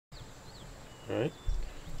Alright.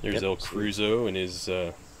 There's El Cruzo and his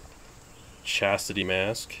chastity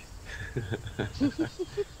mask.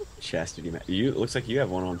 Chastity mask. You looks like you have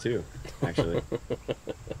one on too, actually.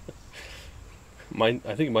 Mine,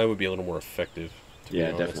 I think mine would be a little more effective. To be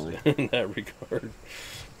honest, definitely. in that regard.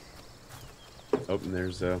 Oh, and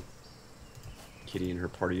there's Kitty and her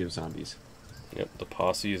party of zombies. Yep, the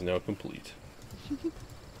posse is now complete.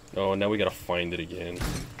 Oh, now we gotta find it again.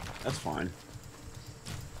 That's fine.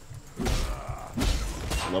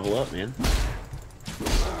 Level up, man.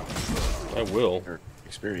 I will. Or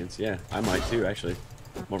experience, yeah. I might too, actually.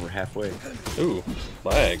 I'm over halfway. Ooh,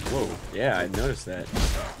 lag. Whoa. Yeah, I noticed that.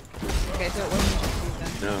 Okay, so it wasn't just you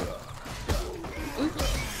then. No. Oops.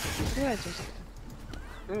 What did I just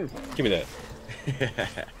do? Give me that.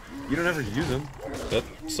 You don't ever use them. That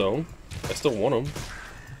so? I still want them.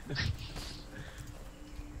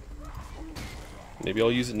 Maybe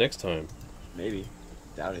I'll use it next time. Maybe.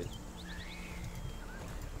 Doubt it.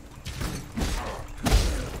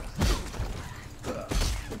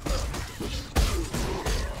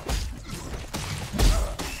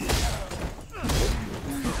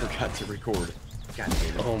 Forgot to record. God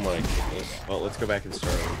damn it. Oh my goodness. Well, let's go back and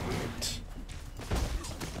start.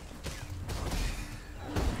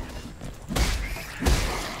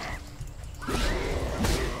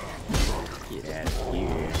 Get out of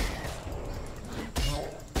here.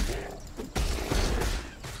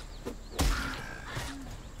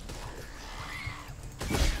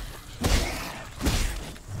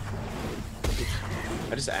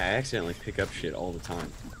 I accidentally pick up shit all the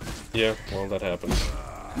time. Yeah, well that happens.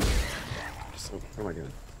 Oh, what am I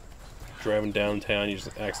doing? Driving downtown, you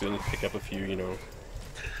just accidentally pick up a few,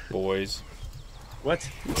 boys. What?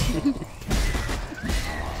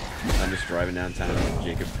 I'm just driving downtown with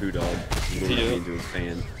Jacob Poo Dog, moving me into his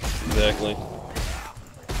fan. Exactly. Hope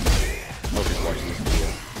he's watching this video.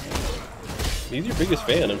 He's your biggest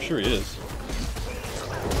fan, I'm sure he is.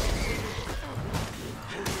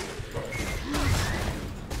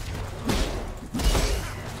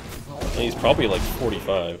 And he's probably like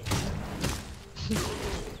 45.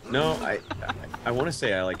 No, I want to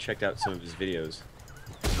say I checked out some of his videos.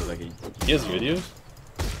 He has videos?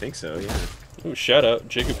 I think so, yeah. Ooh, shout out,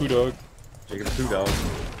 Jacob Poo Dog. Jacob Poo Dog.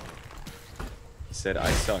 He said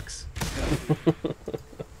I sucks.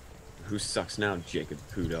 Who sucks now, Jacob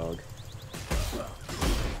Poo Dog?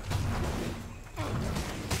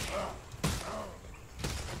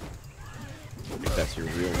 I think that's your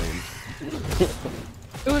real name.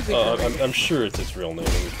 It would be I'm sure it's its real name.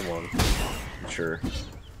 I mean, come on. I'm sure.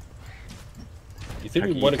 You think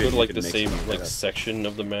we want to go to like the same up. section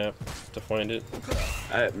of the map to find it?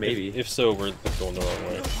 Maybe. If so, we're going the wrong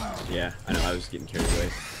way. Yeah, I know. I was getting carried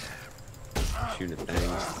away. Shooting at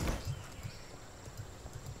things.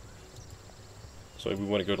 So we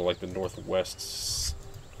want to go to like the northwest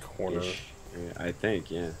corner. Ish. Yeah, I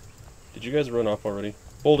think, yeah. Did you guys run off already?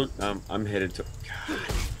 Boulder. I'm headed to. God.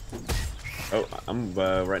 Oh, I'm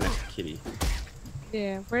right next to Kitty.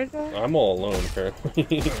 Yeah, where did I? I'm all alone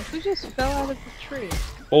apparently. Who just fell out of the tree?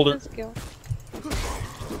 Boulder. Let's go.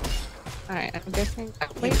 Alright, I'm guessing.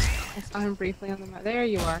 Wait, I saw him briefly on the map. There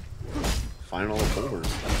you are. Finding all the boulders.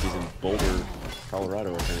 He's in Boulder,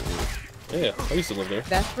 Colorado, apparently. Yeah, I used to live there.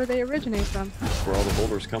 That's where they originate from. That's where all the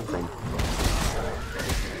boulders come from.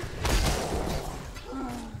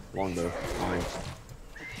 Longbow. Fine.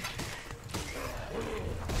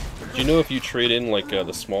 Do you know if you trade in like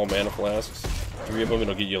the small mana flasks, 3 of them,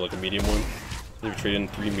 it'll give you like a medium one. If you trade in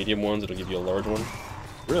 3 medium ones, it'll give you a large one.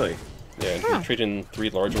 Really? Yeah, and if you trade in 3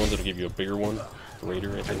 large ones, it'll give you a bigger one.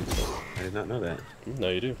 Greater, I think. I did not know that. No,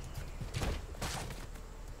 you do.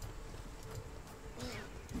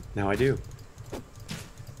 Now I do.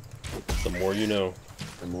 The more you know.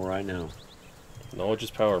 The more I know. Knowledge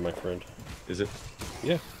is power, my friend. Is it?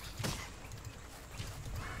 Yeah.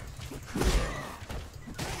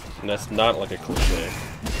 And that's not like a cliche.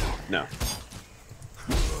 No.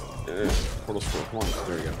 Portal scroll. Come on.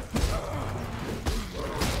 There we go.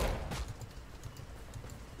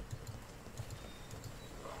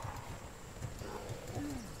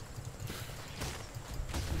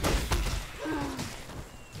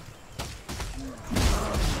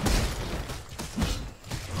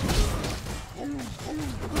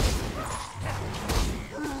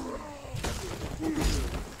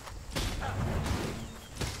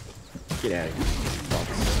 Get out of here.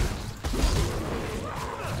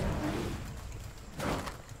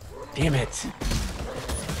 Damn it!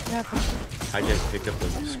 I just picked up the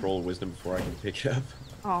scroll of wisdom before I can pick it up.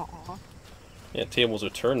 Aw. Yeah, tables are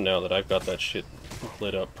turned now that I've got that shit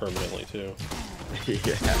lit up permanently too.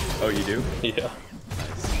 Yeah. Oh, you do? Yeah.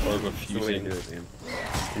 Nice. Or That's the way to fusing. do it, man.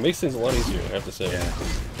 It makes things a lot easier, I have to say. Yeah.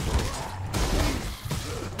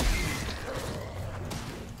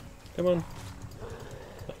 Come on.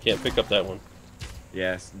 I can't pick up that one.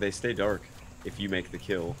 Yes, they stay dark if you make the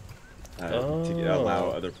kill to Oh. allow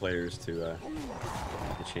other players to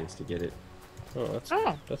have a chance to get it. Oh,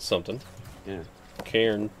 that's something. Yeah.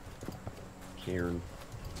 Cairn. Karen.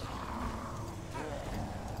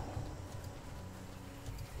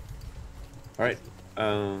 All right.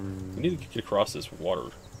 We need to get across this water.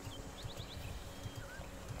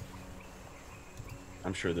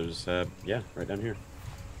 I'm sure there's yeah, right down here.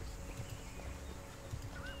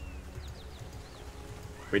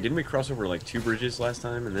 Wait, didn't we cross over like 2 bridges last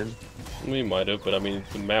time and then? We might have, but I mean,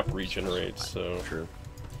 the map regenerates, so... True.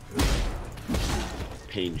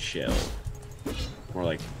 Pain shell. More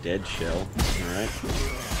like dead shell. Alright.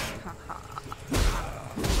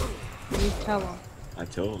 You tell him. I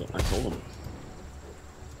told him.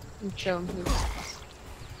 You show him who.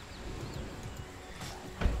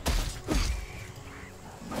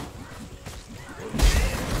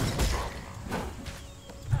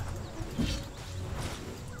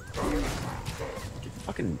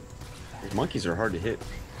 Fucking these monkeys are hard to hit.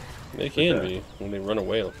 They can be, when they run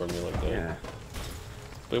away from you like that. Yeah.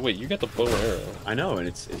 But wait, you got the bow and arrow. I know, and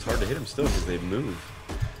it's hard to hit them still because they move.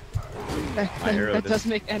 My arrow That does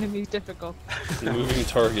make enemies difficult. Moving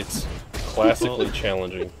targets. Classically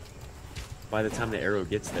challenging. By the time the arrow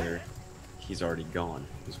gets there, he's already gone,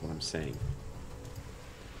 is what I'm saying.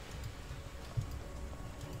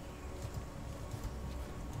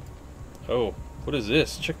 Oh, what is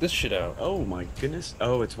this? Check this shit out. Oh my goodness.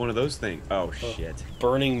 Oh, it's one of those things. Oh shit.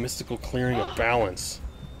 Burning mystical clearing of balance.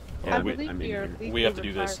 Yeah, I we- believe I'm in you're here. We have to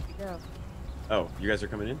do this. required to Oh, you guys are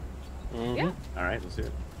coming in? Mm-hmm. Yeah. Alright, let's do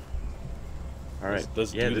it. Alright.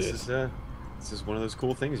 Let's yeah, do this is one of those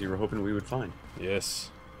cool things you were hoping we would find.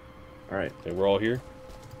 Yes. Alright. Okay, we're all here.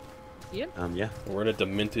 go. Yep. Yeah. We're in a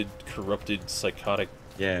demented, corrupted, psychotic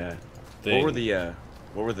Yeah. thing.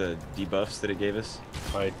 What were the debuffs that it gave us?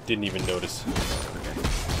 I didn't even notice. Okay.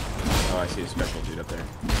 Oh, I see a special dude up there.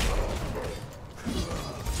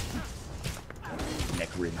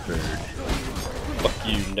 Necrid bird. Fuck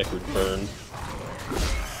you, Necrid Burn.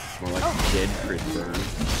 More like dead crit burn.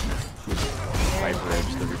 Viper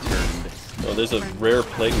Edge the returned. Oh, there's a rare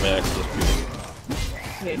Plague Max.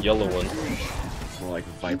 Yeah. Yellow one. More like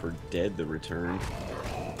Viper Dead the return.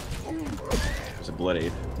 There's a Blood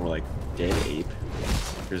Ape. More like Dead Ape.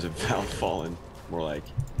 There's a Val Fallen. More like...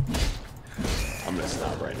 I'm gonna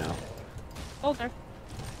stop right now. Older.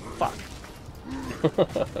 Fuck.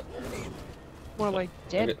 More like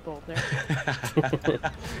dead Okay. boulder.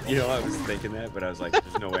 You know, I was thinking that, but I was like,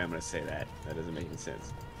 there's no way I'm gonna say that. That doesn't make any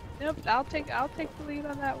sense. Nope. I'll take the lead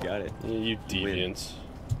on that one. Got it. Yeah, you deviants.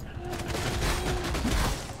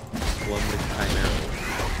 Slumber Chimera.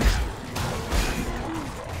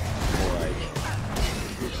 More like...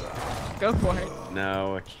 Go for it.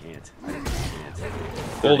 No, I can't. I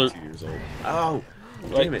can't. Older. 32 years old. Oh!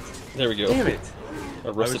 Right. Damn it. There we go. Damn it.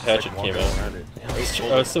 A rusted just, like, hatchet walking came out. around it. I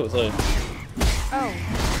was so excited. Oh.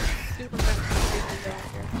 Super fun.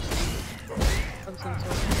 I'm so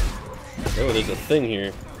sorry. Oh, there's a thing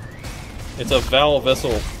here. It's a VAAL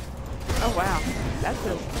vessel. Oh wow. That's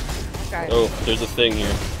a. Okay. Oh, there's a thing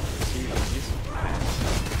here.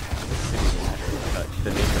 The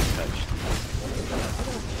nature touch.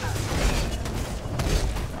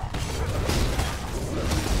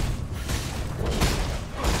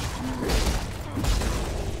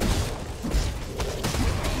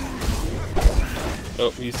 Oh,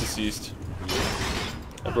 he's deceased.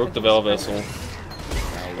 I broke the VAAL vessel.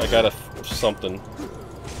 I got a something.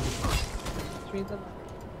 Read the letter.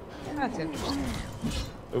 That's interesting.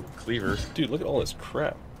 Oh, cleaver. Dude, look at all this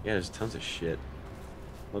crap. Yeah, there's tons of shit.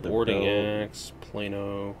 Leather Boarding belt. axe,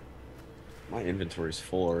 Plano. My inventory's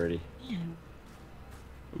full already.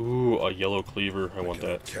 Ooh, a yellow cleaver. I want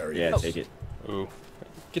that. Yeah, Oh. take it. Ooh,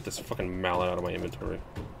 get this fucking mallet out of my inventory.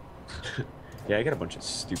 Yeah, I got a bunch of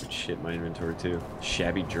stupid shit in my inventory too.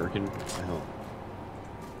 Shabby jerkin. What the hell?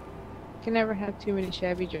 Can never have too many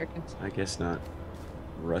shabby jerkins. I guess not.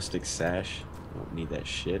 Rustic sash. I don't need that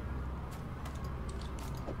shit.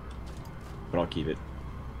 But I'll keep it.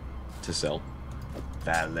 To sell.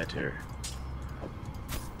 That letter.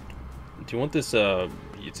 Do you want this,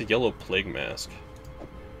 it's a yellow plague mask.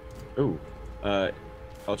 Ooh.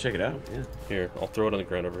 I'll check it out, yeah. Here, I'll throw it on the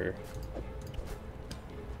ground over here.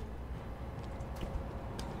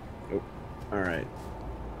 Oh. Alright.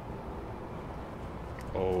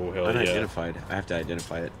 Oh, hell yeah. Unidentified. I have to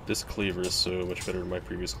identify it. This cleaver is so much better than my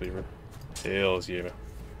previous cleaver. Hells yeah.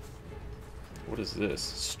 What is this?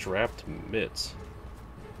 Strapped mitts.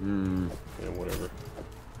 Hmm. Yeah, whatever.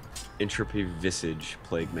 Entropy Visage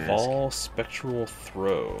Plague Mask. VAAL Spectral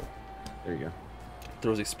Throw. There you go.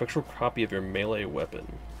 Throws a spectral copy of your melee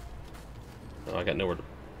weapon. Oh, I got nowhere to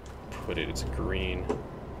put it. It's green.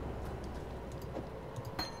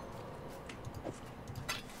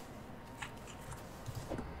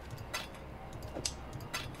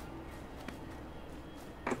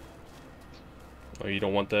 Oh, you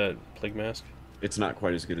don't want that plague mask? It's not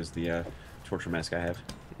quite as good as the torture mask I have.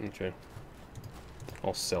 Okay.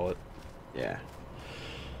 I'll sell it. Yeah.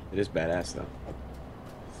 It is badass though.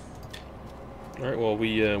 Alright, well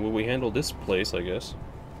we handle this place, I guess.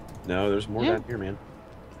 No, there's more down here, man.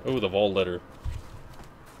 Oh, the VAAL letter.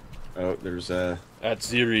 Oh, there's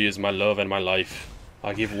Atziri is my love and my life.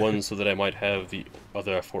 I give one so that I might have the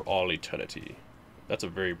other for all eternity. That's a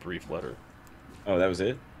very brief letter. Oh, that was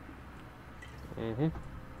it? Mm-hmm.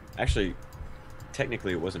 Actually,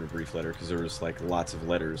 technically it wasn't a brief letter because there was like lots of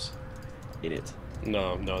letters in it.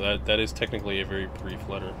 No, that is technically a very brief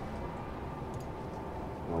letter.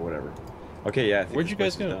 Well, whatever. Okay, yeah. I think Where'd this you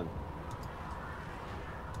guys place is go? done.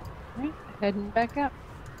 Right, heading back up.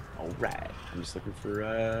 All right. I'm just looking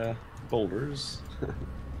for boulders.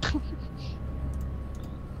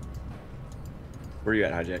 Where are you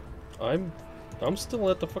at, Hijack? I'm still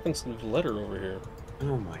at the fucking letter over here.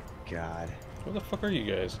 Oh my god. Where the fuck are you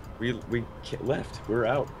guys? We left. We're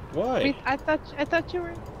out Why? Wait, I thought you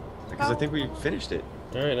were. because I think we finished it.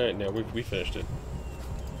 Alright, no, we finished it.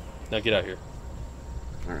 Now get out here.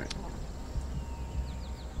 All right.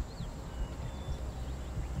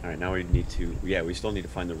 All right. Now we need to. Yeah, we still need to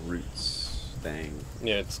find the roots thing.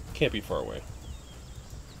 Yeah, it can't be far away.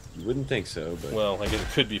 You wouldn't think so, but Well, I guess it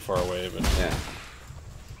could be far away, but yeah.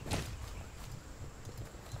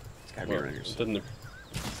 It's gotta be well, around here. it doesn't.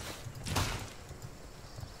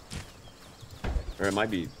 Or it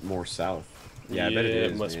might be more south. Yeah, I bet it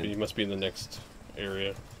is. It must be in the next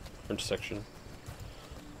area, or section.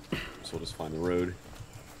 So we'll just find the road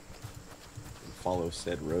and follow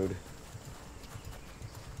said road.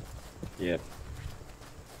 Yep.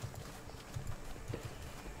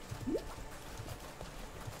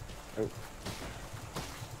 Oh.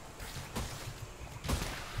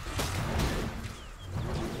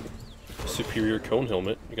 Superior cone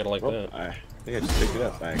helmet. You gotta like that. I think I just picked it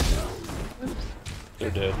up by accident. They're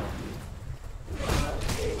dead.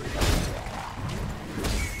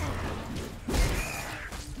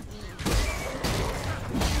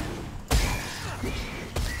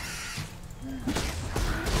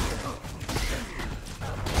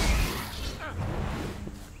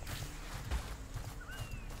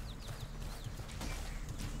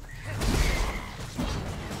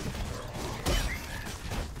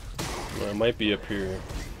 Well, it might be up here.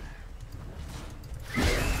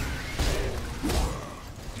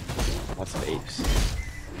 Lots of apes.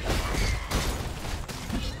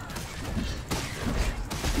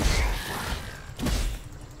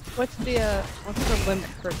 What's the limit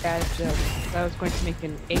for bad jokes? I was going to make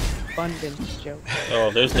an ape abundance joke.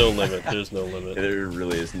 Oh, there's no limit. There's no limit. There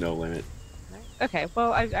really is no limit. Okay,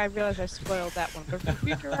 well, I realize I spoiled that one, but for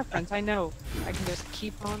future reference, I know I can just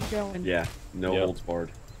keep on going. Yeah, no Yep. holds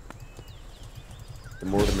barred. The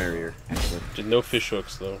more the merrier, actually. Just no fish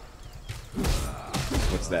hooks though.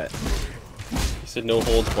 What's that? He said no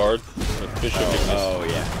holds barred. With fish hooking. Oh,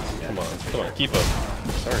 yeah. Come on, keep up.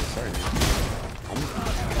 Sorry, man.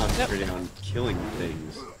 I'm concentrating on killing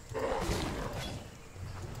things.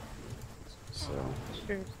 So,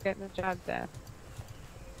 Sure, just getting the job done.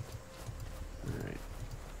 alright.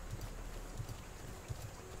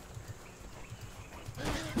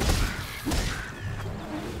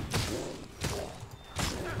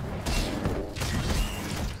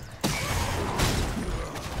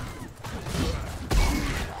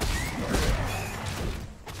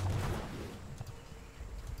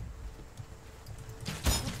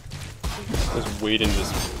 Just wade into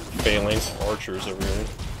this phalanx of archers over here.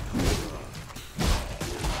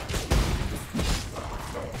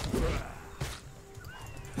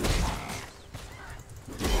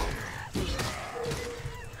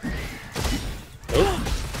 Oh,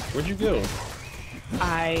 where'd you go?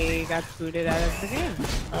 I got booted out of the game.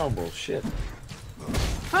 Oh, bullshit.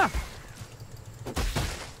 Huh.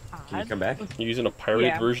 Can you come back? You using a pirated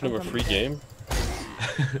Yeah, version of I'm a coming free game?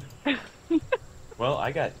 Well,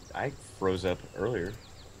 I froze up earlier.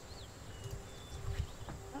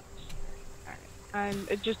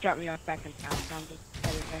 It just dropped me off back in town, so I'm just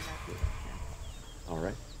headed back out.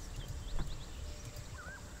 Alright.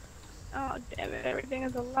 Oh, damn it, everything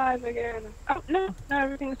is alive again. Oh, no,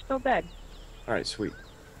 everything is still dead. Alright, sweet.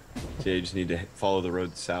 So yeah, you just need to follow the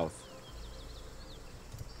road south.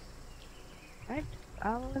 Right?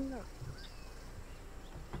 Following the...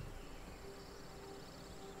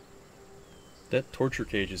 That torture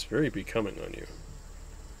cage is very becoming on you.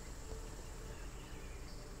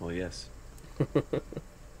 Well, yes.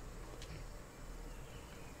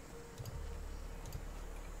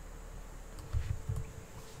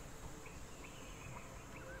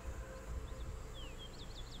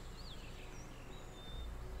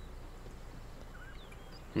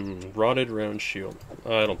 Rotted round shield.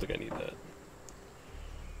 I don't think I need that.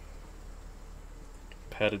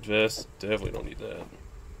 Padded vest. Definitely don't need that.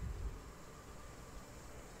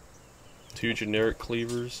 2 generic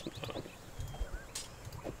cleavers. No.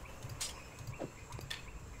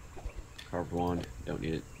 Carved wand. Don't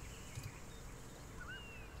need it.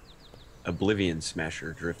 Oblivion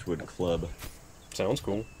Smasher Driftwood Club. Sounds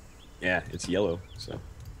cool. Yeah, it's yellow, so.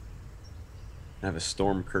 I have a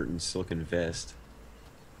Storm Curtain Silken Vest.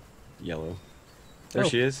 Yellow. There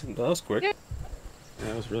she is. That was quick. Yeah. Yeah,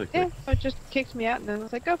 that was really quick. Yeah, it just kicked me out, and then I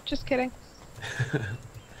was like, oh, just kidding.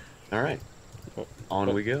 Alright. Well,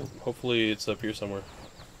 On we go. Hopefully it's up here somewhere.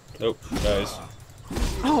 Nope, guys.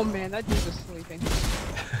 Oh man, that dude was sleeping.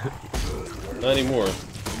 Not anymore.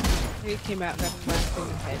 He came out and got him last in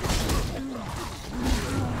the head.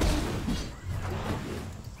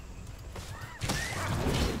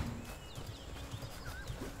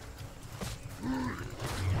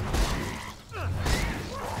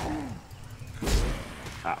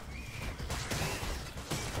 Ah.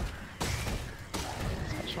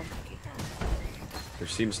 Special. There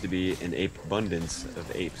seems to be an ape abundance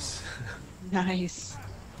of apes. Nice.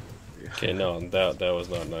 Okay, no, that was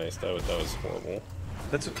not nice. That was horrible.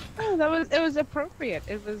 That's Oh, it was appropriate.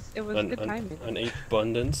 It was good timing. An ape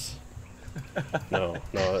abundance? No,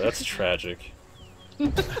 that's tragic.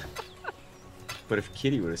 But if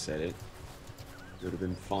Kitty would have said it, it would have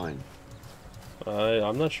been fine.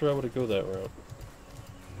 I'm not sure I would go that route.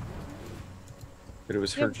 But it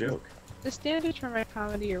was her joke. The standards for my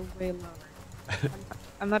comedy are way lower.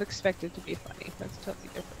 I'm not expected to be funny. That's totally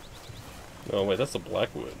different. Oh wait, that's the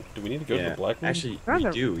Blackwood. Do we need to go to the Blackwood? Actually, We're on we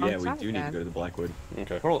the do. wrong Yeah, we side, do need to man. go to the Blackwood.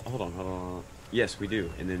 Okay. Hold on. Yes, we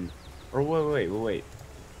do. And then, or wait.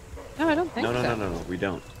 No, I don't think so. No, we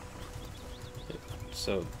don't.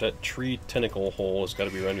 So that tree tentacle hole has got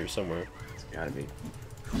to be around here somewhere. It's gotta be.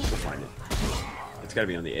 We'll find it. It's gotta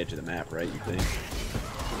be on the edge of the map, right? You think?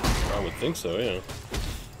 I would think so, yeah.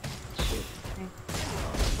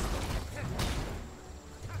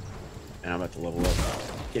 And I'm about to level up.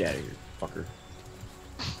 Get out of here, fucker.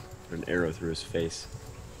 Put an arrow through his face.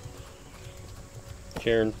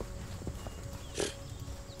 Karen.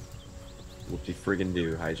 Whoopty friggin'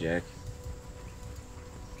 do, Hijack.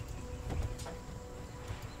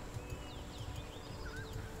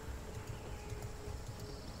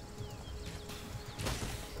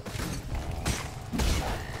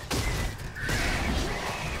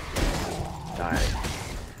 Die.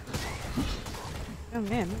 Oh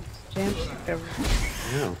man, it's jammed over.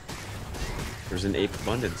 I know. There's an ape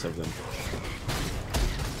abundance of them.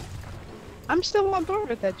 I'm still on board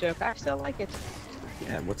with that joke. I still like it.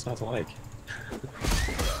 Yeah, what's not to like?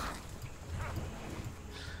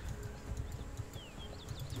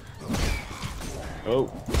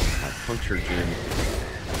 Oh, my puncture gym.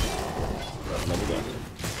 Leveled up.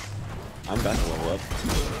 I'm about to level up.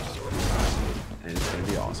 And it's gonna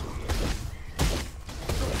be awesome.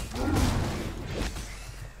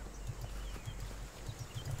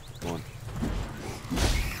 Come on.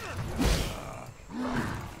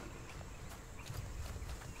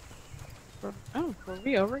 Oh, were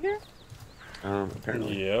we over here?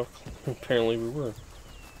 Apparently. Yeah, apparently we were.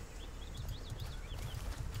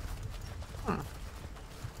 Huh.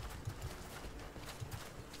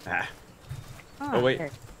 Ah. Oh, wait.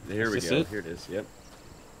 okay. Here we Is this go. it? Here it is. Yep.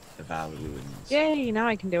 The VAAL Ruins. Yay, now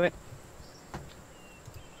I can do it.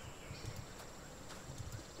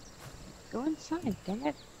 Go inside, damn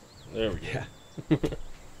it. There we go. Yeah.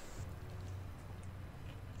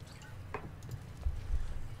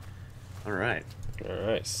 Alright.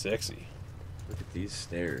 Alright, sexy. Look at these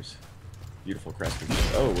stairs. Beautiful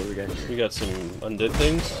craftsmanship. Oh, what do we got here? We got some undead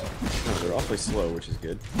things. Oh, they're awfully slow, which is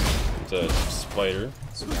good. It's a spider.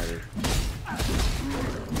 Spider.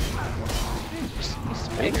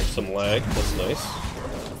 Spider. Some lag. That's nice.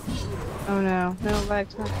 Oh no, no,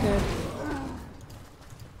 lag's not good.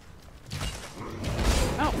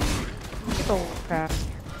 Oh, soul crap.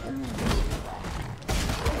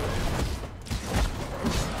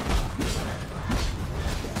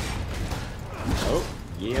 Oh,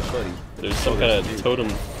 yeah, buddy. There's some kind of totem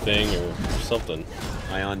thing or something.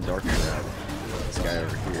 Ion Dark Shroud. This guy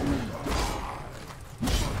over here.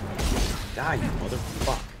 Die, you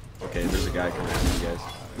motherfucker. Okay, there's a guy coming at you guys.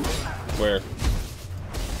 Where?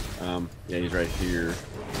 Yeah, he's right here.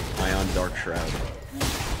 Ion Dark Shroud.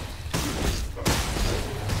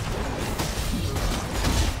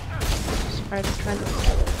 Spider trying to...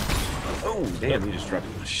 Oh, damn, he just dropped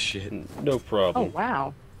shit. No Oh, problem.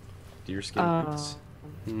 wow. Deerskin boots.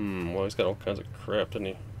 Well, he's got all kinds of crap, doesn't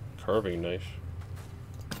he? Carving knife.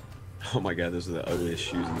 Oh my god, those are the ugliest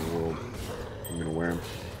shoes in the world. I'm gonna wear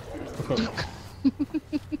them.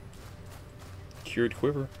 Cured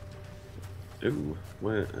quiver. Ooh,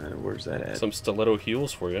 where's that at? Some stiletto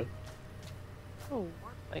heels for you. Oh,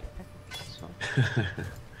 like, I think this one.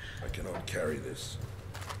 I cannot carry this.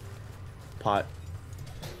 Pot.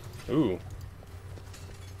 Ooh,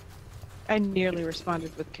 I nearly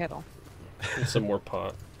responded with kettle. and some more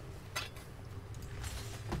pot.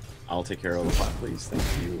 I'll take care of the pot, please.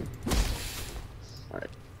 Thank you. Alright,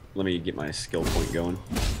 let me get my skill point going.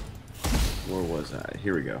 Where was I?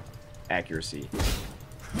 Here we go. Accuracy.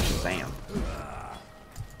 Bam.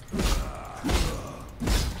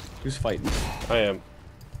 Who's fighting? I am.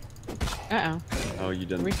 Uh-oh. Oh, you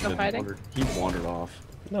done? Are we still fighting? He wandered off.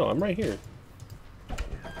 No, I'm right here.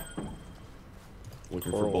 Looking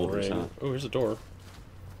for Coral boulders, ring. huh? Oh, here's a door.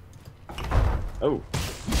 Oh,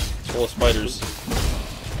 It's full of spiders.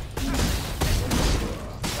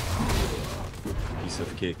 piece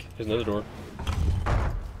of cake. Here's another door.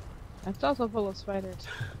 That's also full of spiders.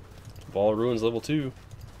 VAAL Ruins level 2.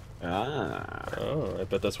 Ah, Oh, I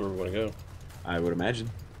bet that's where we want to go. I would imagine.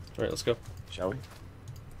 Alright, let's go. Shall we?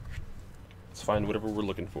 Let's find whatever we're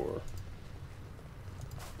looking for.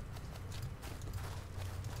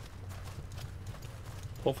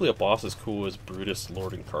 Hopefully a boss as cool as Brutus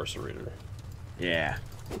Lord Incarcerator. Yeah.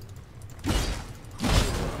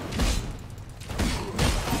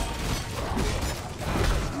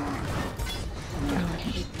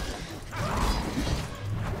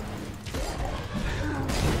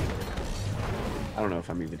 I don't know if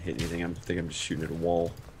I'm even hitting anything. I think I'm just shooting at a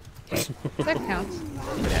wall. That counts.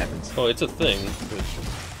 It happens. Oh, it's a thing,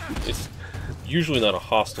 but it's usually not a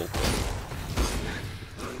hostile thing.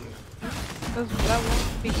 That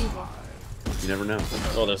won't be evil. You never know.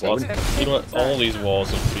 Oh, there's lots. You know what? All these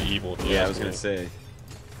walls look pretty evil. if you Yeah, I ask was gonna me. say.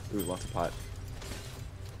 Ooh, lots of pot.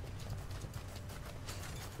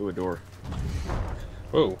 Ooh, a door.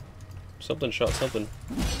 Whoa, something shot something.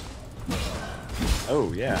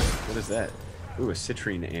 Oh, yeah. What is that? Ooh, a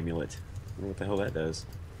citrine amulet. I wonder what the hell that does.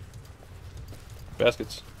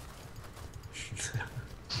 Baskets.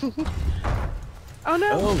 Oh no!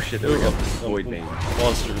 Oh, shit, there we go. Ooh, Void Bane.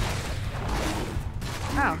 Monster.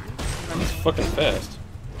 Wow. He's fucking fast.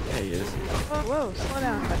 Yeah, he is. Whoa, slow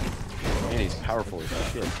down, buddy. And he's powerful as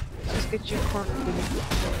shit. Just get your cork.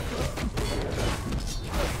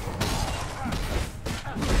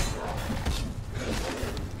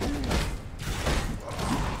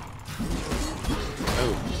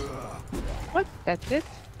 Oh, What? That's it?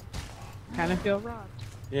 Kind of feel robbed.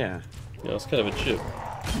 yeah. Yeah, it's kind of a chip.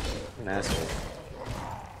 An asshole.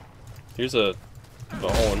 Here's a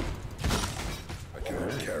one. I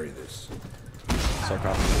cannot carry this.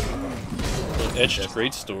 Sarcophagus. An etched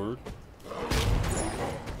greatsword.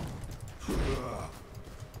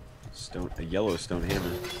 Stone, a yellow stone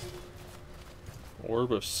hammer.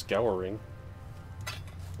 Orb of scouring.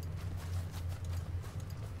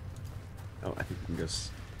 Oh, I think we can go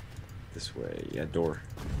this way. Yeah, door.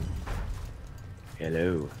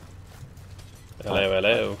 Hello. Hello,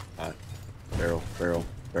 hello. Barrel, barrel,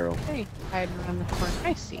 barrel. Hey, hiding around the corner.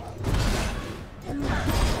 I see.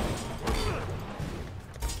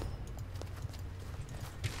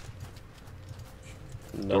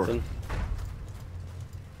 Nothing.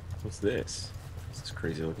 What's this? This is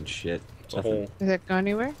crazy looking shit. It's a hole. Does it go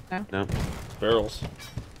anywhere? No. No. Barrels.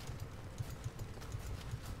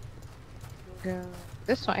 Go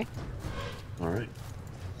this way. Alright.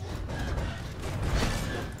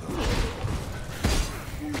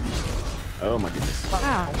 Oh my goodness.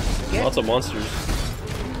 Wow. Yeah. Lots of monsters.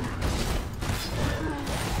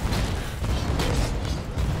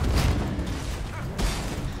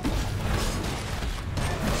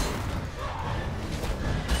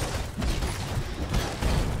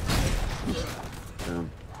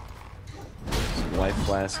 Some life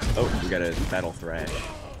flasks. Oh, we got a battle thrash.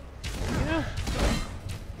 Yeah.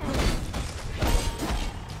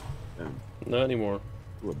 Not anymore.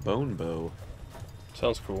 Ooh, a bone bow.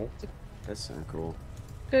 Sounds cool. That sounds cool.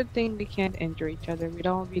 Good thing we can't injure each other. We'd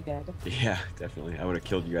all be dead. Yeah, definitely. I would have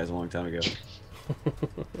killed you guys a long time ago.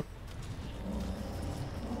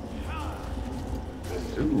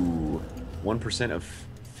 Ooh. 1% of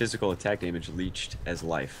physical attack damage leached as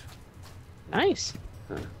life. Nice.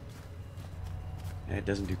 Huh. Yeah, it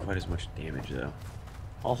doesn't do quite as much damage, though.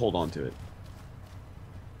 I'll hold on to it.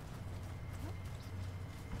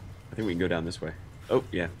 I think we can go down this way. Oh,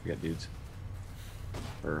 yeah, we got dudes.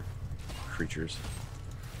 Or creatures.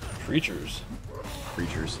 Creatures.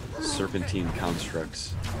 Creatures. Serpentine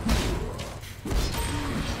constructs.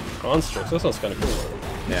 Constructs. That sounds kind of cool.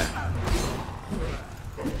 Yeah.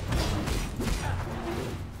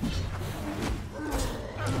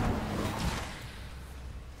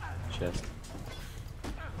 Chest.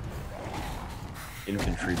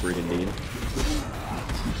 Infantry brigandine.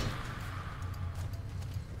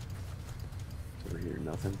 Over here,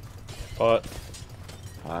 nothing. Pot.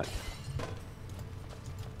 Pot.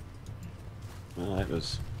 Well, that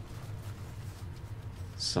was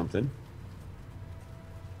something.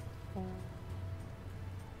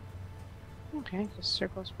 Okay, just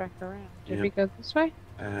circles back around. Did Yep. we go this way?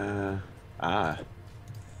 Ah.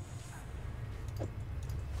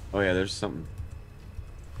 Oh yeah, there's something.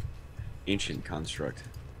 Ancient construct.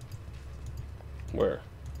 Where?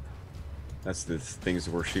 That's the things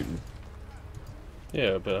we're shooting.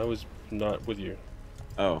 Yeah, but I was not with you.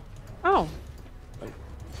 Oh. Oh,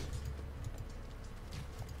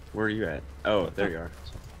 Where are you at? Oh, there you are.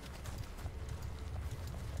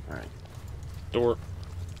 Alright. Door.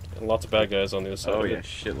 And lots of bad guys on the other side Oh of yeah, it.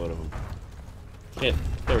 shitload of them. Can't.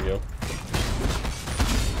 There we go.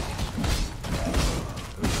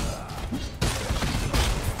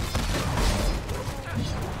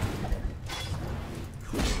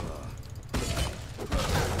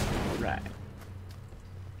 Alright.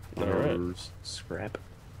 Alright. Scrap.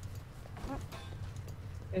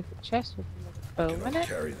 there's a chest with I another bow in cannot it.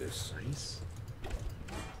 carry this. Nice.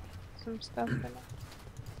 Some stuff in it.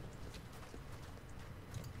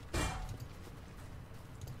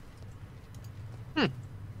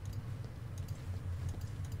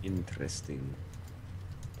 Interesting.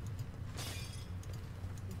 Is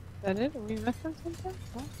that it? Are we missing something?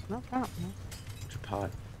 Oh, no problem. What's your pot?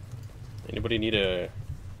 Anybody need a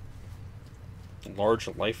large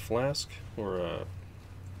life flask or a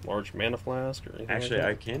large mana flask or anything? Actually, like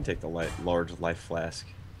I that? can take the large life flask.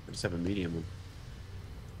 I just have a medium one.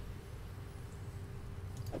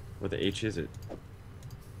 What the H is it?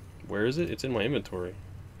 Where is it? It's in my inventory.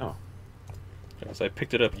 Oh. Yeah, so I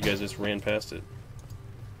picked it up. You guys just ran past it.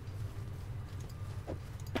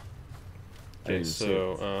 I Okay, didn't see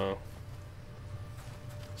it.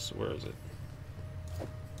 so where is it?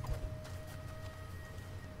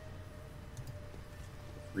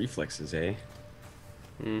 Reflexes, eh?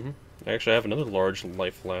 Mm-hmm. Actually, I have another large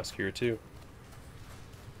life flask here too.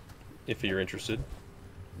 If you're interested.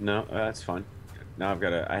 No, that's fine. Now I've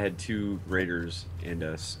got I had 2 graders and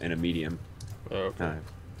a medium. Oh, okay. Now I have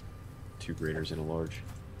 2 graders and a large.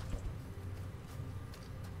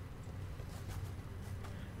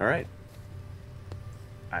 All right.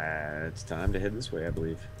 It's time to head this way, I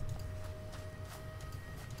believe.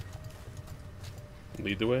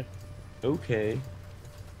 Lead the way. Okay.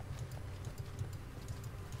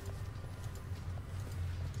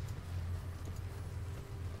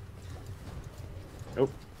 Oh.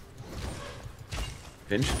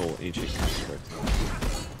 Vengeful ancient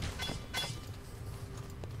construct.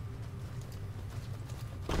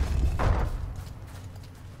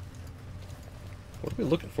 What are we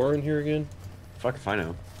looking for in here again? Fuck if I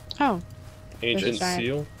know. Oh, Ancient giant-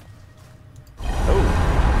 seal? Oh.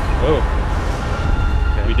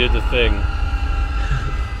 Oh, Okay. we did the thing.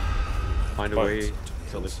 Find a Fuck. way to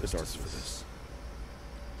Tell lift the assistance for darkness. this.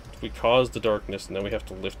 We caused the darkness, and now we have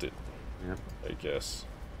to lift it, Yeah. I guess.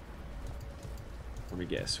 Let me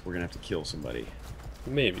guess. We're gonna have to kill somebody.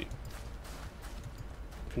 Maybe.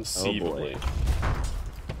 Conceivably. I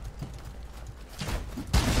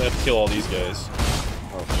have to kill all these guys.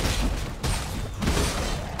 Oh.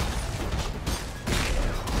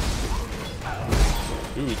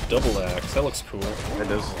 Ooh, double axe. That looks cool. That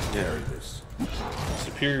does. Yeah. Carry this.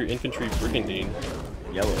 Superior infantry brigandine.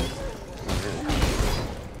 Yellow.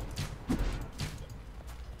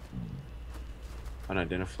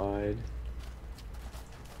 Unidentified.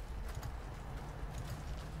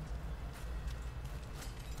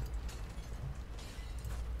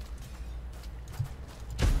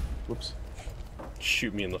 Whoops.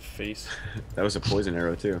 Shoot me in the face. That was a poison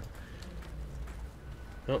arrow too.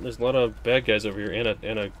 Oh, there's a lot of bad guys over here, and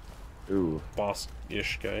a Ooh.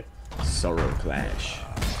 boss-ish guy. Sorrow Clash.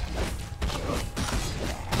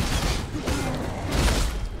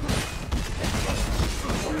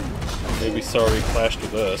 Maybe sorry clashed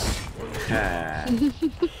with us. Ah. You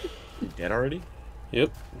dead already?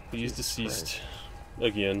 Yep, he's deceased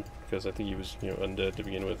again because I think he was, undead to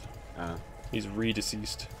begin with. He's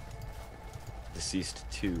re-deceased. Deceased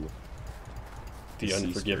 2. The Deceased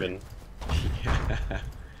Unforgiven.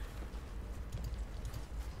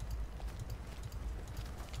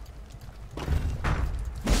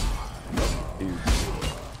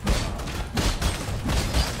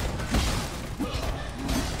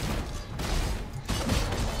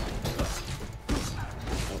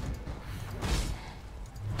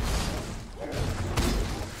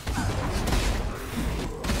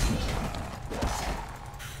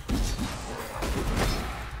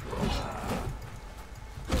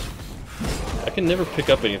 can never pick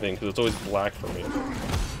up anything because it's always black for me.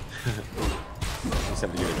 Just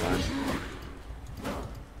have to give it time.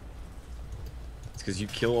 It's because you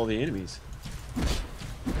kill all the enemies.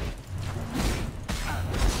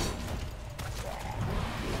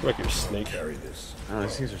 Like your snake. Carry this. Oh,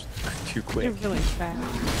 these things are too quick. They're really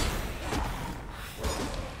fast.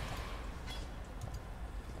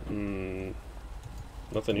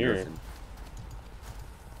 Nothing here. Nothing.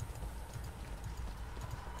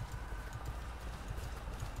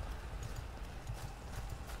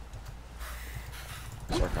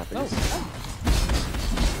 Sarcophagus.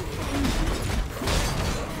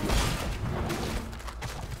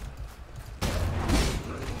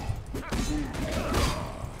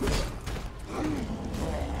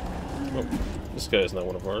 Oh, this guy is not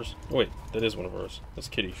one of ours. Oh, wait, that is one of ours. That's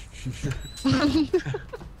Kitty. Cool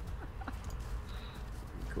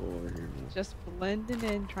over here. Just blending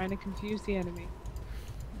in, trying to confuse the enemy.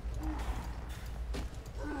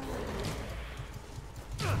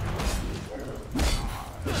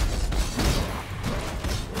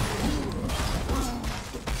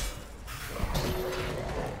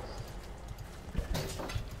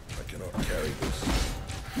 I cannot carry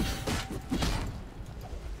this.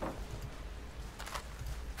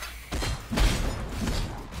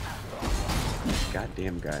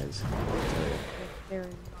 Goddamn guys. They're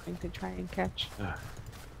annoying to try and catch.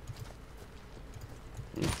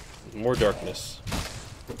 More darkness.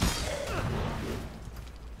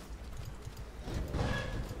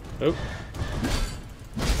 Oh.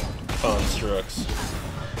 Constructs.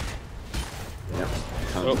 Yep.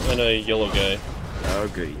 Oh, and a yellow guy. Oh,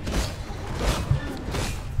 goody.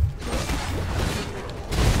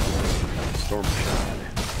 Storm shot.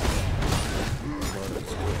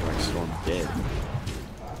 Like Storm dead.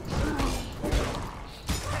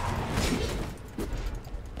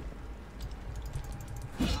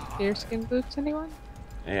 Deerskin boots, anyone?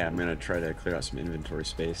 Yeah, I'm gonna try to clear out some inventory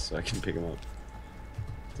space so I can pick them up.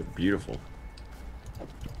 They're beautiful.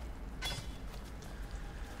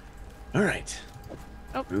 Alright.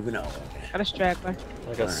 Oh. Moving on. Got a straggler.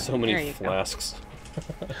 I got so many There you go. flasks.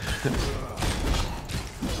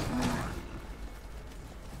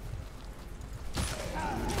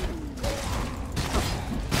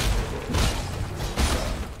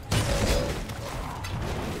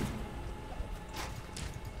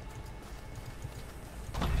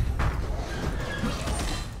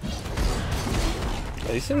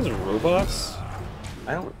 Are these things robots?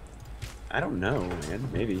 I don't know, man.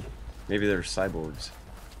 Maybe they're cyborgs.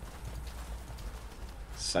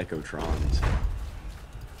 Psychotrons.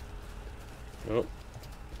 Oh,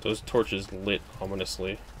 those torches lit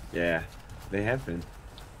ominously. Yeah, they have been.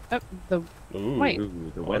 Oh, the Ooh, Wait.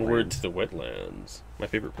 Ooh, the onward wetlands. to the wetlands. My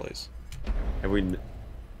favorite place. Have we?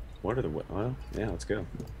 What are the wet? Well, yeah, let's go.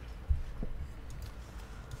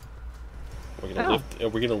 We're gonna lift. Are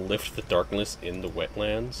we gonna lift the darkness in the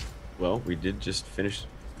wetlands? Well, we did just finish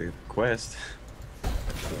the quest.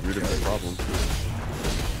 The root of the problem.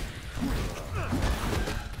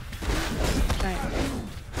 giant.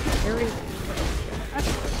 Very.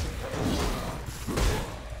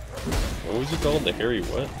 What was it called? The hairy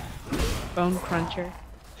what? Bone cruncher.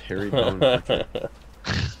 Harry Bone Cruncher.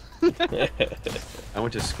 I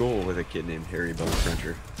went to school with a kid named Harry Bone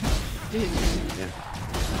Cruncher. Dude, Yeah.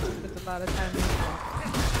 there's a lot of time.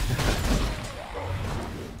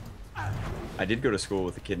 I did go to school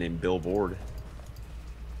with a kid named Bill Board.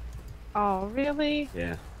 Oh, really?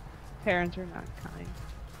 Yeah. Parents are not kind.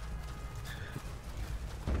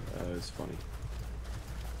 It was funny.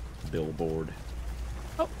 Bill Board.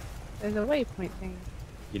 Oh, there's a waypoint thing.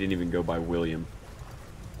 He didn't even go by William.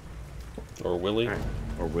 Or Willie? Alright.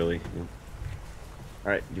 Or Willie. Yeah.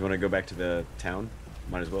 Alright, you want to go back to the town?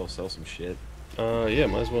 Might as well sell some shit. Yeah,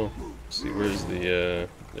 might as well. Let's see, where's the, there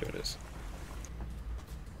it is.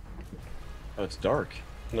 Oh, it's dark.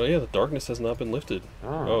 No, yeah, the darkness has not been lifted.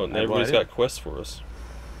 Oh, and well, everybody's I got didn't- quests for us.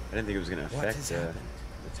 I didn't think it was going to What affect has the happened?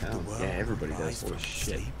 town. The world Yeah, everybody will does. rise Holy from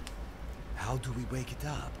shit. sleep. How do we wake it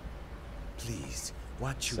up? Please,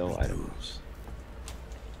 what should Sell we do? items.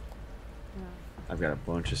 I've got a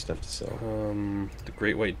bunch of stuff to sell. The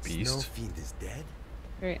Great White Snow Beast. Fiend is dead.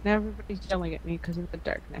 Great, now everybody's yelling at me because of the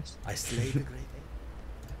darkness. I slay the great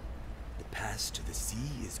ape. The pass to the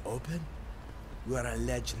sea is open. You are a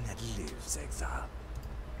legend that lives, Exile.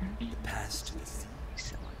 The pass to the sea.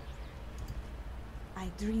 I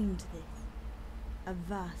dreamed this. A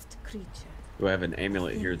vast creature. Do I have an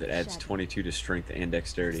amulet here that adds 22 to strength and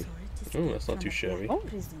dexterity? Oh, that's not too shabby.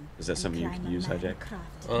 Is that something you could use, Hijack?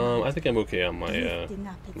 I think I'm okay on my,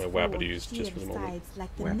 my Wapadoos just for the moment.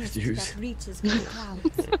 Wapadoos?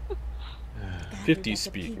 50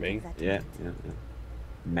 speak, Ming. Yeah, yeah, yeah.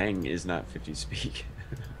 Mang is not 50 speak.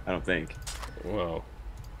 I don't think. Wow.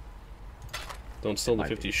 Don't sell the Might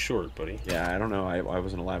be. 50s short, buddy. Yeah, I don't know. I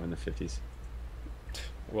wasn't alive in the 50s.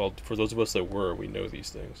 Well, for those of us that were, we know these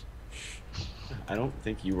things. I don't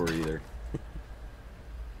think you were either.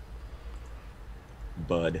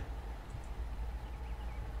 Bud.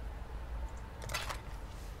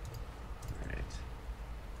 Alright.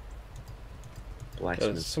 God,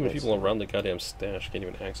 Blacksmith. there's so many people around the goddamn stash, can't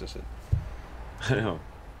even access it. I know.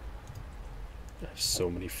 I have so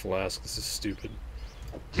many flasks, this is stupid.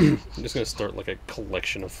 I'm just gonna start like a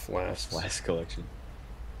collection of flasks. Flask collection.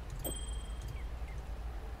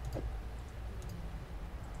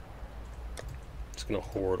 Just gonna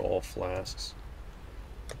hoard all flasks.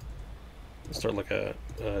 Start like a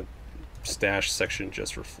stash section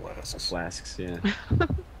just for flasks. Flasks, yeah.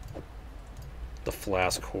 The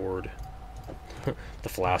flask hoard. The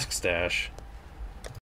flask stash.